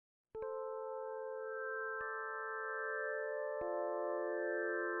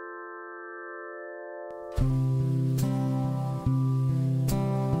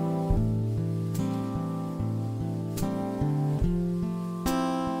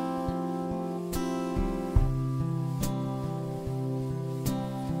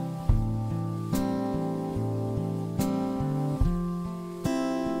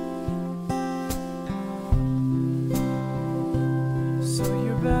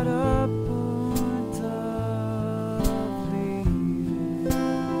you're at a point of leaving.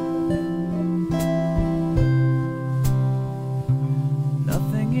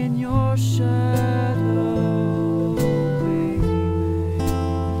 Nothing in your shadow gleaming.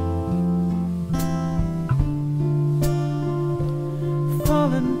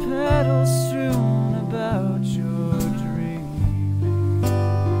 Fallen petals strewn about your dreaming.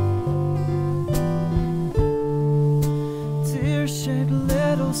 Tear-shaped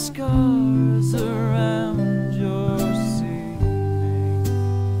little scars around your seeming.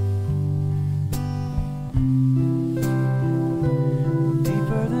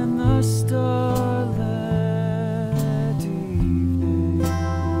 Deeper than the starlit evening.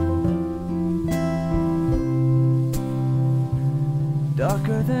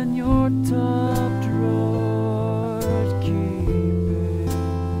 Darker than your top drawer keepings.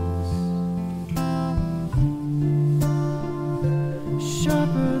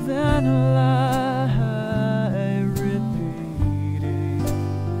 Sharper than a lie repeating.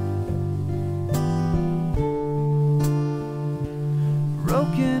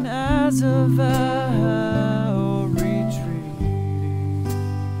 Broken as a vow retreating.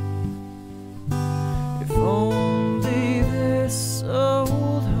 If only this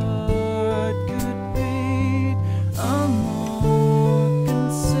old heart could beat a more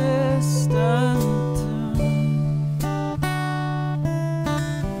consistent tune.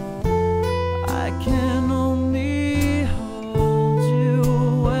 I can only hold you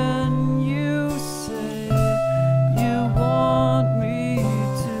when you say you want me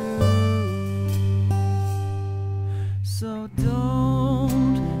to. So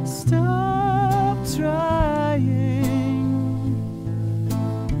don't stop trying.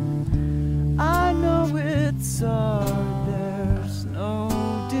 I know it's hard, there's no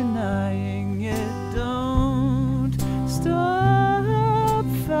denying it. Don't stop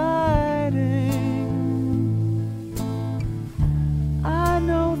fighting. I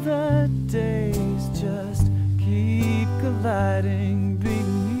know the days just keep colliding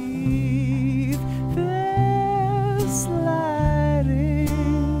beneath this lighting.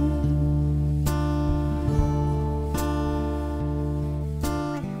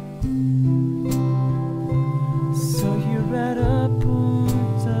 So you're at a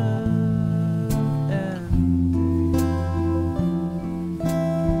point of ending.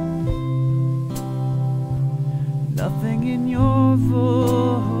 Nothing in your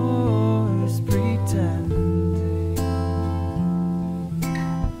voice pretending.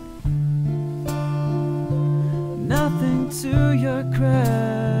 Nothing to your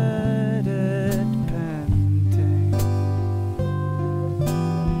credit pending.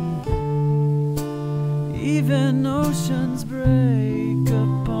 Even oceans break